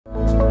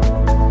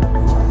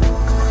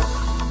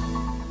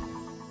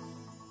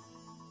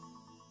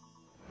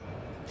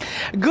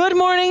Good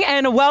morning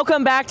and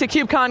welcome back to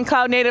KubeCon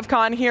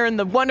CloudNativeCon here in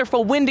the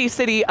wonderful windy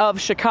city of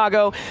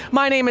Chicago.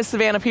 My name is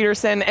Savannah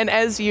Peterson, and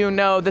as you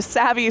know, the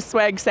Savvy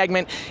Swag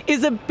segment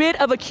is a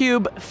bit of a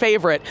CUBE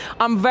favorite.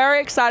 I'm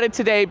very excited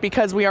today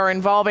because we are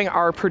involving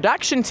our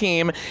production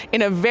team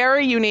in a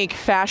very unique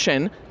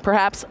fashion,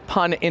 perhaps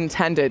pun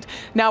intended.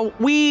 Now,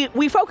 we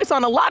focus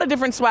on a lot of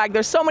different swag.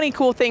 There's so many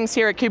cool things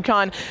here at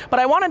KubeCon, but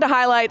I wanted to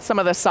highlight some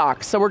of the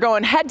socks. So we're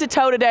going head to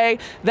toe today.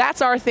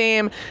 That's our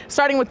theme.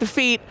 Starting with the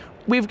feet,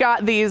 we've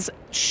got these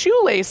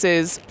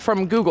shoelaces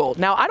from Google.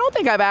 Now, I don't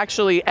think I've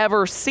actually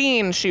ever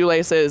seen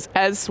shoelaces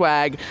as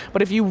swag,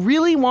 but if you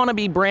really want to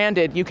be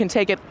branded, you can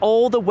take it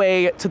all the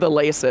way to the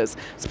laces.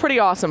 It's pretty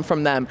awesome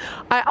from them.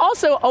 I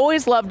also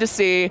always love to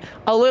see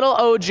a little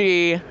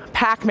OG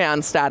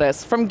Pac-Man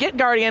status. From Git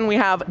Guardian, we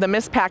have the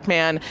Miss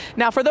Pac-Man.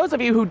 Now, for those of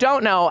you who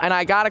don't know, and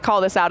I gotta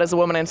call this out as a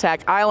woman in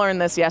tech, I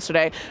learned this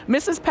yesterday,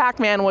 Mrs.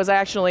 Pac-Man was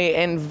actually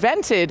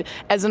invented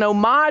as an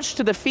homage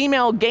to the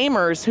female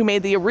gamers who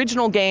made the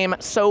original game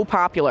so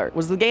popular. It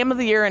was the game of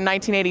the year in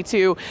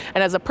 1982,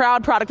 and as a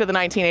proud product of the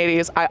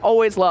 1980s, I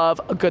always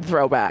love a good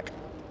throwback.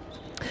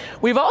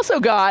 We've also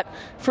got,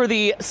 for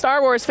the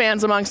Star Wars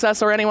fans amongst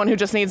us, or anyone who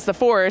just needs the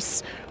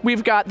Force,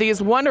 we've got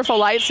these wonderful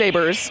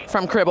lightsabers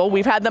from Cribble.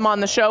 We've had them on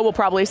the show. We'll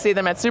probably see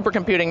them at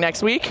Supercomputing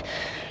next week.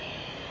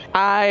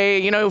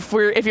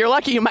 If you're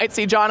lucky, you might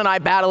see John and I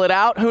battle it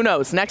out. Who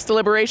knows? Next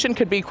deliberation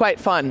could be quite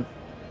fun.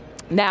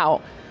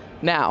 Now.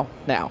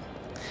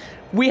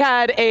 We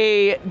had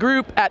a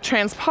group at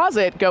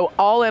Transposit go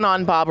all in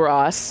on Bob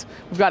Ross.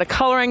 We've got a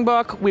coloring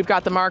book, we've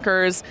got the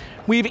markers,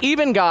 we've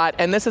even got,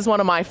 and this is one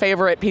of my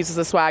favorite pieces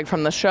of swag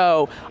from the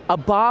show, a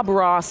Bob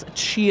Ross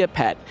Chia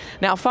Pet.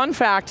 Now, fun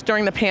fact,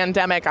 during the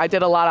pandemic, I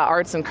did a lot of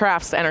arts and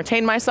crafts to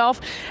entertain myself,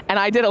 and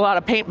I did a lot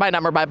of paint by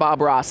number by Bob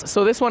Ross.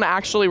 So this one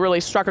actually really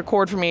struck a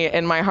chord for me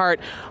in my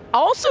heart.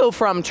 Also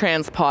from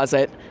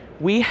Transposit,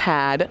 we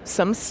had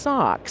some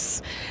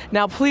socks.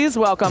 Now please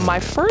welcome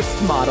my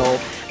first model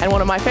and one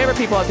of my favorite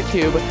people at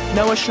theCUBE,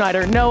 Noah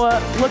Schneider.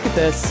 Noah, look at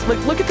this.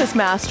 Look at this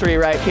mastery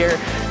right here.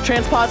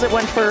 Transposit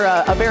went for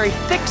a very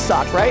thick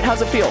sock, right?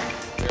 How's it feel?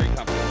 Very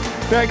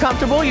comfortable. Very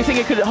comfortable? You think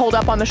it could hold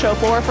up on the show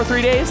floor for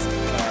 3 days?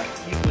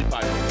 Easily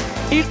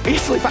 5 days.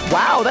 Easily 5.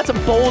 Wow, that's a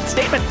bold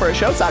statement for a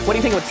show sock. What do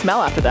you think it would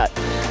smell after that?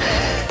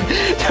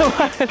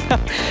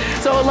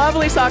 So a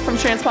lovely sock from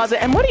Transposit.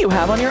 And what do you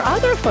have on your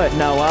other foot,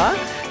 Noah?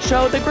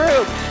 Show the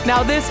group.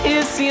 Now this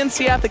is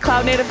CNCF, the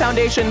Cloud Native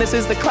Foundation. This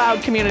is the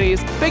cloud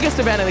community's biggest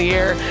event of the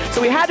year. So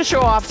we had to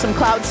show off some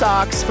cloud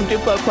socks from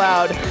Duplo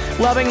Cloud.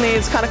 Loving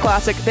these, kind of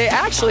classic. They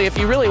actually, if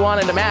you really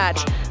wanted to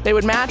match, they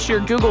would match your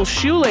Google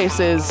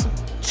shoelaces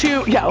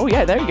to, oh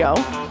yeah, there you go.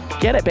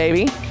 Get it,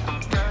 baby.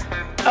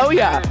 Oh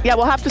yeah,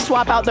 we'll have to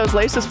swap out those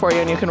laces for you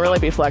and you can really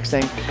be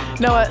flexing.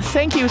 Noah,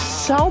 thank you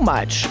so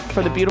much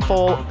for the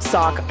beautiful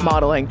sock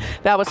modeling.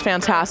 That was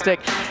fantastic.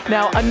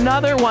 Now,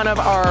 another one of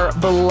our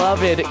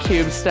beloved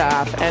CUBE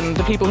staff and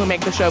the people who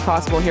make the show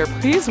possible here,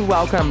 please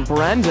welcome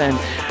Brendan.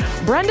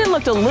 Brendan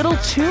looked a little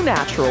too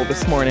natural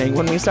this morning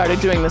when we started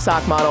doing the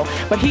sock model,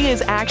 but he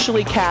is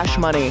actually Cash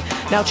Money.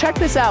 Now check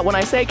this out, when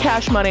I say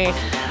Cash Money,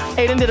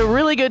 Aiden did a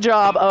really good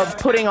job of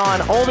putting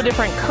on all the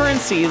different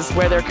currencies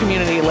where their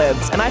community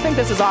lives, and I think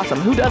this is awesome.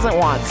 Who doesn't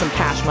want some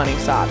Cash Money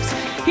socks?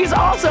 He's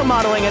also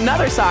modeling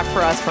another sock for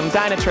us from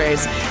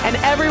Dynatrace, and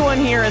everyone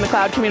here in the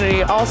cloud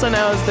community also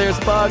knows there's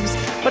bugs,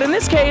 but in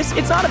this case,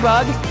 it's not a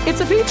bug, it's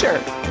a feature.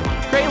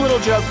 Great little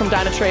joke from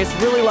Dynatrace.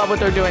 Really love what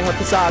they're doing with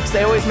the socks.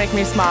 They always make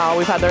me smile.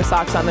 We've had their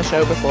socks on the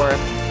show before.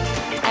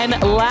 And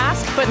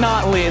last but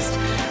not least,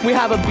 we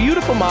have a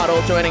beautiful model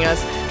joining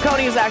us.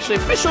 Coney is actually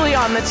officially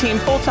on the team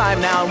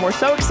full-time now, and we're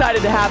so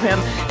excited to have him.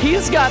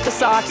 He's got the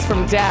socks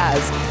from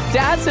Daz.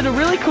 Daz did a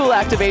really cool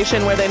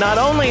activation where they not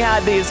only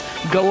had these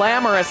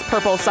glamorous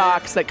purple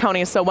socks that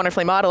Coney is so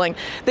wonderfully modeling,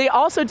 they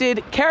also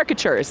did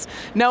caricatures.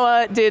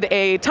 Noah did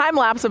a time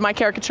lapse of my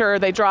caricature.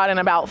 They draw it in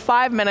about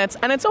 5 minutes,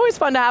 and it's always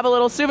fun to have a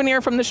little souvenir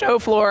from the show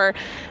floor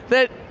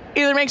that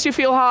either makes you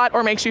feel hot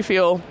or makes you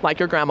feel like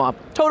your grandma.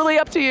 Totally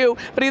up to you,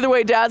 but either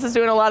way, Daz is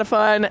doing a lot of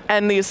fun,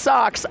 and these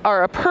socks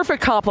are a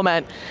perfect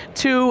complement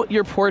to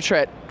your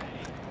portrait.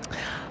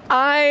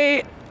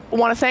 I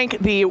want to thank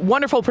the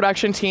wonderful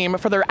production team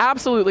for their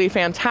absolutely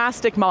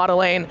fantastic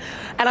modeling.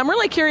 And I'm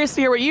really curious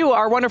to hear what you,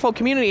 our wonderful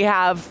community,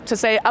 have to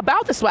say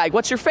about the swag.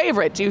 What's your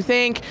favorite? Do you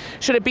think,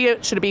 should it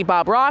be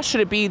Bob Ross?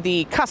 Should it be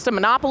the custom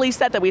Monopoly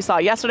set that we saw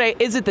yesterday?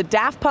 Is it the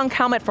Daft Punk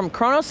helmet from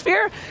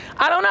Chronosphere?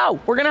 I don't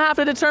know. We're going to have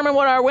to determine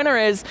what our winner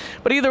is.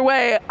 But either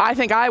way, I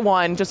think I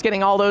won just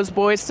getting all those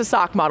boys to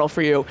sock model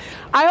for you.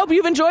 I hope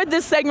you've enjoyed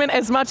this segment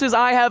as much as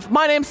I have.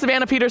 My name's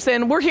Savannah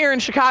Peterson. We're here in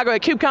Chicago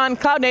at KubeCon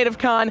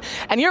CloudNativeCon,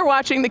 and you're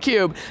watching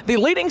theCUBE, the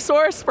leading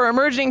source for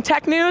emerging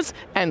tech news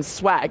and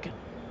swag.